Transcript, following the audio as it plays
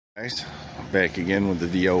Guys, back again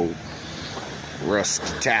with the old Rust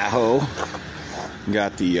Tahoe.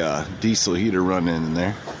 Got the diesel heater running in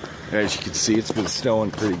there. As you can see, it's been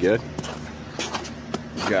snowing pretty good.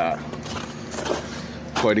 Got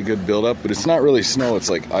quite a good buildup, but it's not really snow, it's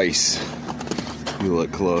like ice. You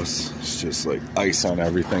look close, it's just like ice on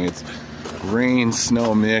everything. It's rain,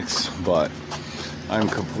 snow mix, but I'm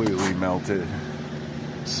completely melted.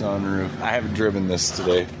 Sunroof. I haven't driven this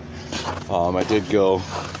today. I did go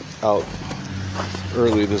out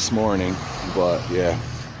early this morning, but yeah,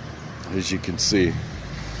 as you can see,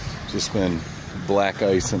 just been black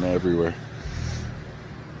icing everywhere.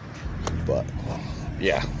 But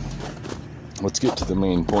yeah, let's get to the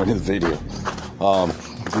main point of the video.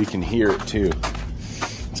 You can hear it too.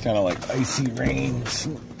 It's kind of like icy rain,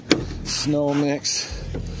 snow mix.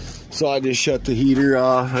 So I just shut the heater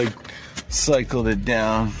off. I cycled it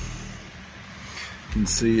down. You can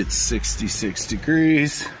see it's 66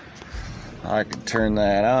 degrees. I can turn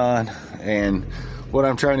that on, and what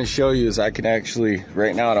I'm trying to show you is I can actually,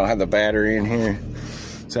 right now I don't have the battery in here,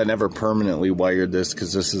 so I never permanently wired this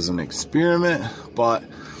because this is an experiment. But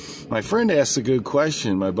my friend asked a good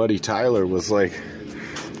question. My buddy Tyler was like,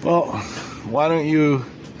 well, why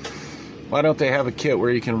don't they have a kit where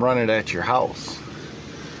you can run it at your house?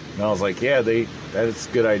 And I was like, yeah, that's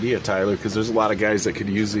a good idea, Tyler, because there's a lot of guys that could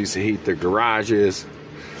use these to heat their garages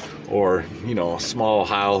or, you know, a small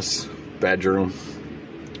house, bedroom,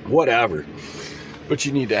 whatever. But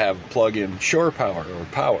you need to have plug-in shore power or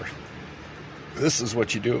power. This is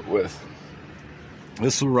what you do it with.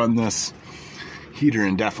 This will run this heater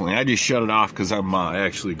indefinitely. I just shut it off because I'm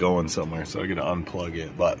actually going somewhere, so I gotta unplug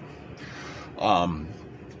it. But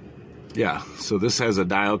yeah, so this has a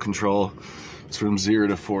dial control. It's from 0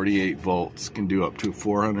 to 48 volts. Can do up to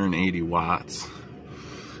 480 watts.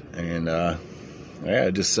 And yeah,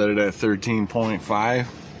 I just set it at 13.5.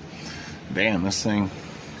 Damn, this thing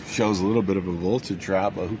shows a little bit of a voltage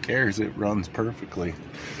drop, but who cares? It runs perfectly.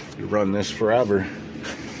 You run this forever.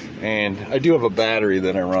 And I do have a battery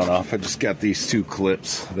that I run off. I just got these two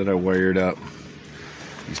clips that I wired up.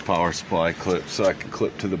 These power supply clips, so I can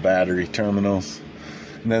clip to the battery terminals.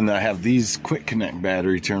 And then I have these quick connect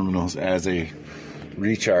battery terminals as a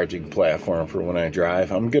recharging platform for when I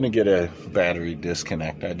drive. I'm gonna get a battery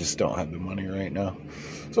disconnect. I just don't have the money right now.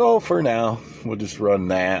 So for now, we'll just run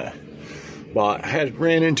that. But I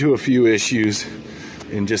ran into a few issues,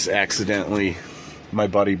 and just accidentally, my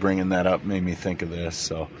buddy bringing that up made me think of this.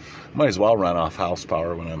 So might as well run off house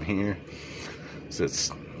power when I'm here. So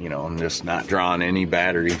it's, you know, I'm just not drawing any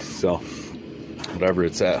battery. So whatever,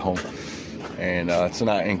 it's at home. And it's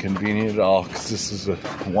not inconvenient at all because this is a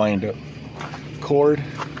wind-up cord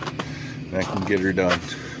and I can get her done.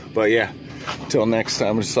 But yeah, until next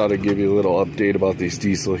time, I just thought I'd give you a little update about these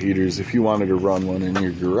diesel heaters. If you wanted to run one in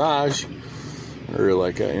your garage or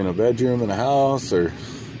like in a bedroom in a house or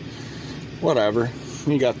whatever,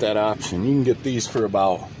 you got that option. You can get these for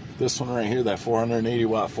about, this one right here, that 480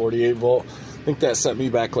 watt 48 volt, I think that set me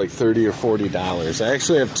back like $30 or $40. I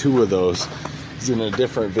actually have two of those. In a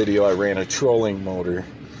different video, I ran a trolling motor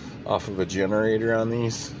off of a generator on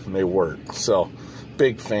these, and they work. So,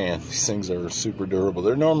 big fan. These things are super durable.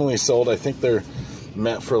 They're normally sold, I think they're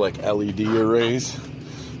meant for like LED arrays.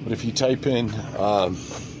 But if you type in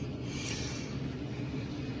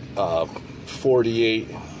 48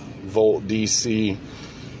 volt DC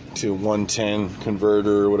to 110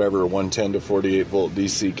 converter or whatever, 110 to 48 volt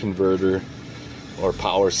DC converter or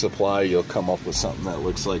power supply, you'll come up with something that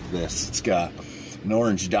looks like this. It's got an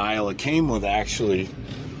orange dial. It came with actually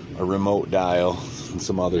a remote dial and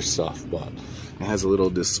some other stuff, but it has a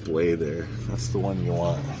little display there. That's the one you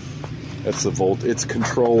want. That's the volt. It's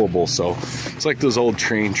controllable, so it's like those old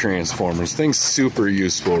train transformers. Thing's super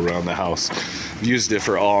useful around the house. I've used it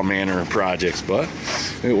for all manner of projects, but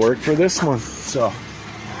it worked for this one. So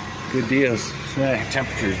good deals.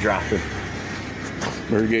 Temperature's dropping.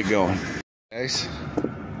 Better get going. Guys,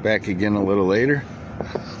 back again a little later.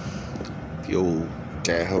 The old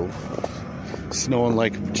Tahoe. Snowing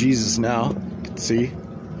like Jesus now. You can see.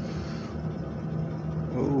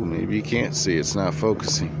 Oh, maybe you can't see. It's not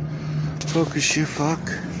focusing. Focus, you fuck.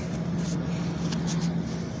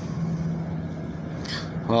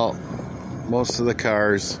 Well, most of the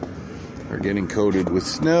cars are getting coated with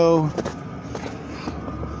snow.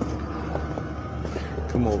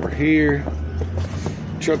 Come over here.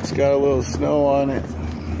 Truck's got a little snow on it.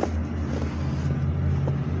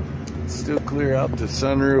 Still clear out the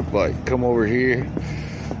sunroof, but come over here.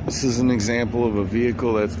 This is an example of a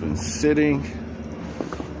vehicle that's been sitting.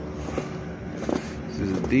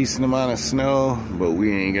 There's a decent amount of snow, but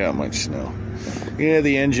we ain't got much snow. Yeah,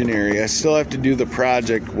 the engine area. I still have to do the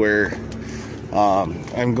project where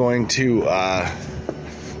I'm going to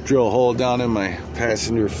drill a hole down in my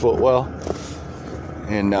passenger footwell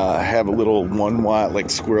and have a little 1 watt like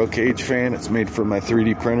squirrel cage fan. It's made for my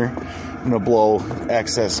 3D printer. I'm gonna blow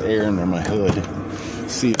excess air under my hood,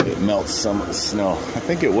 see if it melts some of the snow. I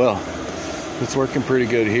think it will. It's working pretty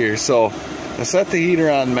good here. So I set the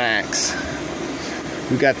heater on max.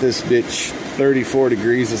 We got this bitch 34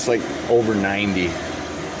 degrees. It's like over 90.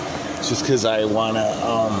 It's just because I want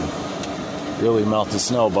to really melt the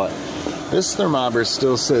snow. But this thermometer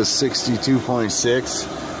still says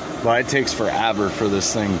 62.6. But it takes forever for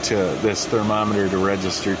this thermometer to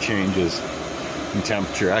register changes in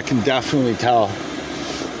temperature. I can definitely tell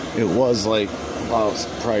it was like, well, it's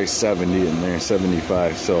probably 70 in there,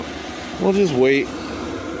 75. So we'll just wait,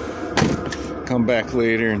 come back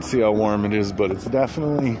later and see how warm it is. But it's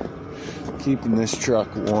definitely keeping this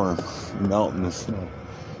truck warm, melting the snow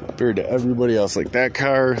compared to everybody else. Like that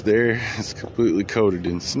car there is completely coated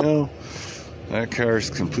in snow. That car is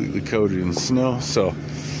completely coated in snow. So,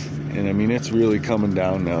 and I mean, it's really coming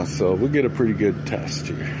down now. So we'll get a pretty good test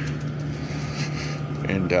here.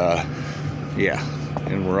 And yeah,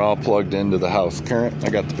 and we're all plugged into the house current. I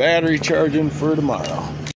got the battery charging for tomorrow.